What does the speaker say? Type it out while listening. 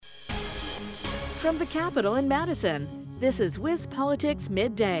From the Capitol in Madison, this is WisPolitics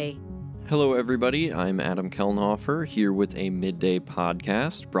Midday. Hello, everybody. I'm Adam Kellenhofer here with a midday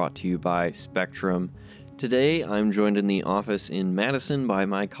podcast brought to you by Spectrum. Today, I'm joined in the office in Madison by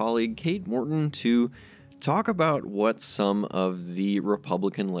my colleague Kate Morton to talk about what some of the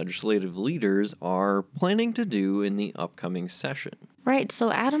Republican legislative leaders are planning to do in the upcoming session. Right.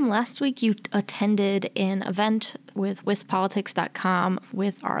 So, Adam, last week you attended an event with WisPolitics.com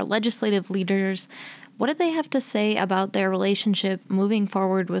with our legislative leaders. What did they have to say about their relationship moving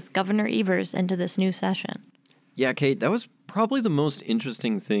forward with Governor Evers into this new session? Yeah, Kate, that was probably the most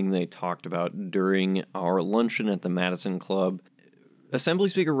interesting thing they talked about during our luncheon at the Madison Club. Assembly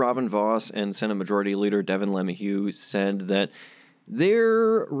Speaker Robin Vos and Senate Majority Leader Devin LeMahieu said that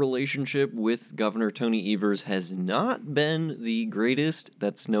their relationship with Governor Tony Evers has not been the greatest.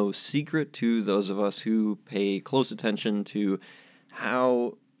 That's no secret to those of us who pay close attention to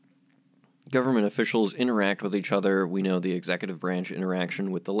how government officials interact with each other. We know the executive branch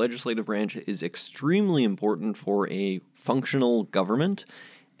interaction with the legislative branch is extremely important for a functional government,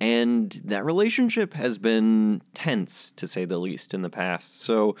 and that relationship has been tense, to say the least, in the past.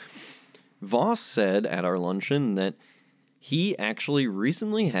 So Vos said at our luncheon that he actually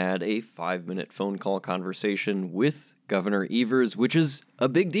recently had a 5-minute phone call conversation with Governor Evers, which is a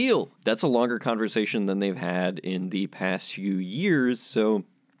big deal. That's a longer conversation than they've had in the past few years, so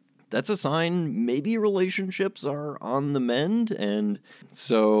that's a sign maybe relationships are on the mend, and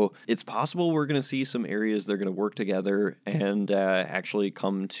so it's possible we're going to see some areas they're going to work together and actually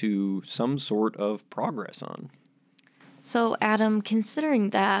come to some sort of progress on. So, Adam,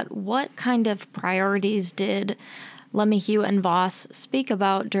 considering that, what kind of priorities did LeMahieu and Vos speak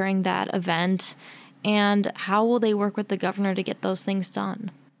about during that event, and how will they work with the governor to get those things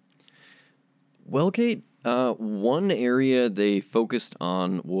done? Well, Kate, one area they focused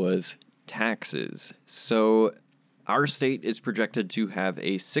on was taxes. So our state is projected to have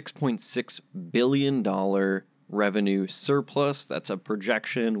a $6.6 billion revenue surplus. That's a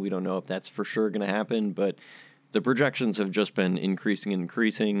projection. We don't know if that's for sure going to happen, but the projections have just been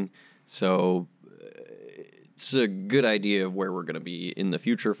increasing. So it's a good idea of where we're going to be in the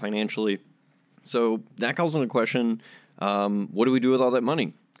future financially. So that calls into question, what do we do with all that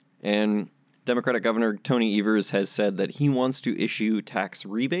money? And Democratic Governor Tony Evers has said that he wants to issue tax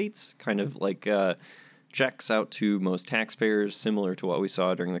rebates, kind of like checks out to most taxpayers, similar to what we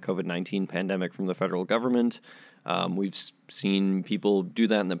saw during the COVID-19 pandemic from the federal government. We've seen people do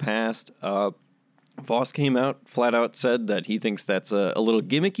that in the past. Vos came out, flat out said that he thinks that's a little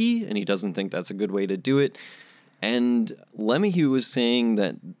gimmicky, and he doesn't think that's a good way to do it. And LeMahieu was saying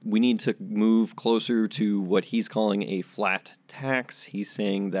that we need to move closer to what he's calling a flat tax. He's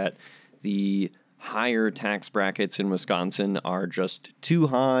saying that the higher tax brackets in Wisconsin are just too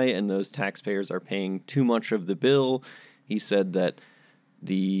high, and those taxpayers are paying too much of the bill. He said that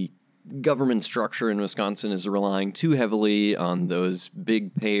the government structure in Wisconsin is relying too heavily on those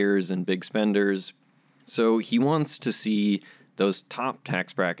big payers and big spenders. So he wants to see those top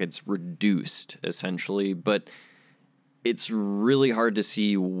tax brackets reduced, essentially, but it's really hard to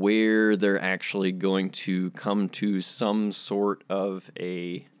see where they're actually going to come to some sort of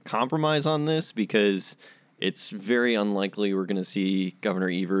a compromise on this, because it's very unlikely we're going to see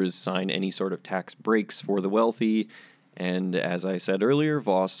Governor Evers sign any sort of tax breaks for the wealthy. And as I said earlier,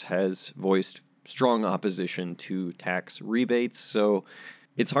 Vos has voiced strong opposition to tax rebates. So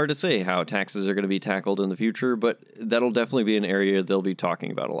it's hard to say how taxes are going to be tackled in the future, but that'll definitely be an area they'll be talking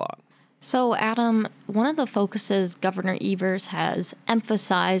about a lot. So, Adam, one of the focuses Governor Evers has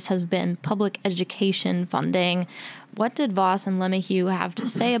emphasized has been public education funding. What did Vos and LeMahieu have to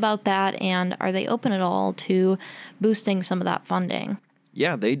say about that, and are they open at all to boosting some of that funding?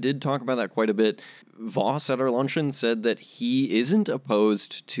 Yeah, they did talk about that quite a bit. Vos at our luncheon said that he isn't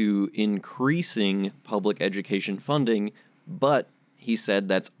opposed to increasing public education funding, but he said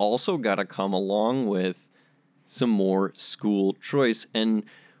that's also got to come along with some more school choice. And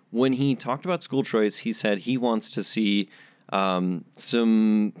when he talked about school choice, he said he wants to see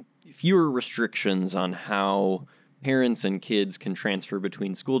some fewer restrictions on how parents and kids can transfer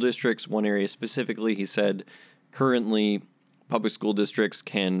between school districts. One area specifically, he said, currently public school districts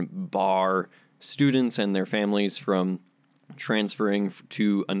can bar students and their families from transferring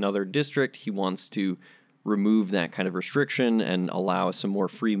to another district. He wants to remove that kind of restriction and allow some more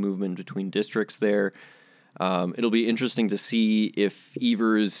free movement between districts there. It'll be interesting to see if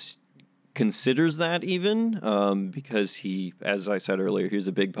Evers considers that even, because he, as I said earlier, he's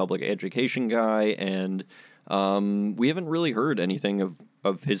a big public education guy, and we haven't really heard anything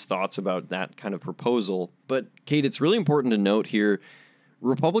of his thoughts about that kind of proposal. But, Kate, it's really important to note here,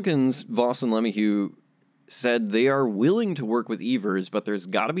 Republicans, Voss and LeMahieu, said they are willing to work with Evers, but there's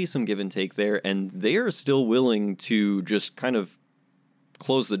got to be some give and take there, and they are still willing to just kind of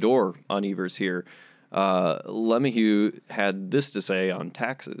close the door on Evers here. LeMahieu had this to say on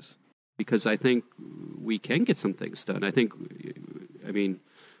taxes. Because I think we can get some things done. I mean,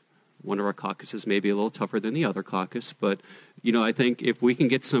 one of our caucuses may be a little tougher than the other caucus, but, I think if we can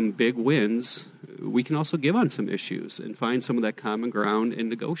get some big wins, we can also give on some issues and find some of that common ground and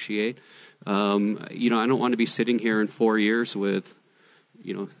negotiate. I don't want to be sitting here in 4 years with,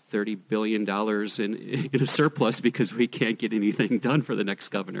 $30 billion in a surplus because we can't get anything done for the next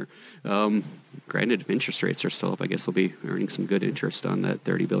governor. Granted, if interest rates are still up, I guess we'll be earning some good interest on that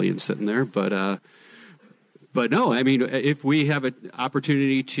 $30 billion sitting there. But no, I mean, if we have an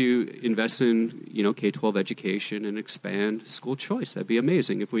opportunity to invest in, K-12 education and expand school choice, that'd be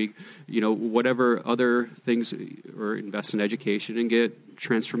amazing. If we, whatever other things, or invest in education and get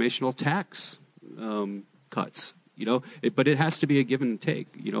transformational tax cuts, but it has to be a give and take.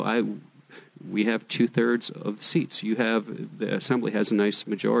 We have 2/3 of the seats. The Assembly has a nice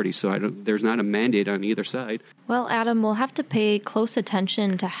majority, so there's not a mandate on either side. Well, Adam, we'll have to pay close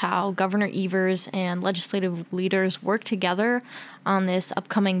attention to how Governor Evers and legislative leaders work together on this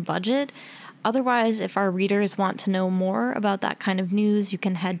upcoming budget. Otherwise, if our readers want to know more about that kind of news, you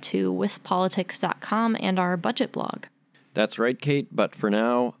can head to wispolitics.com and our budget blog. That's right, Kate, but for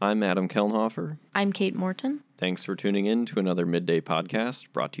now, I'm Adam Kelnhofer. I'm Kate Morton. Thanks for tuning in to another Midday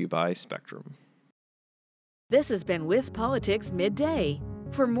podcast brought to you by Spectrum. This has been WisPolitics Midday.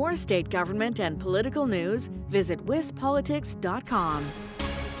 For more state government and political news, visit wispolitics.com.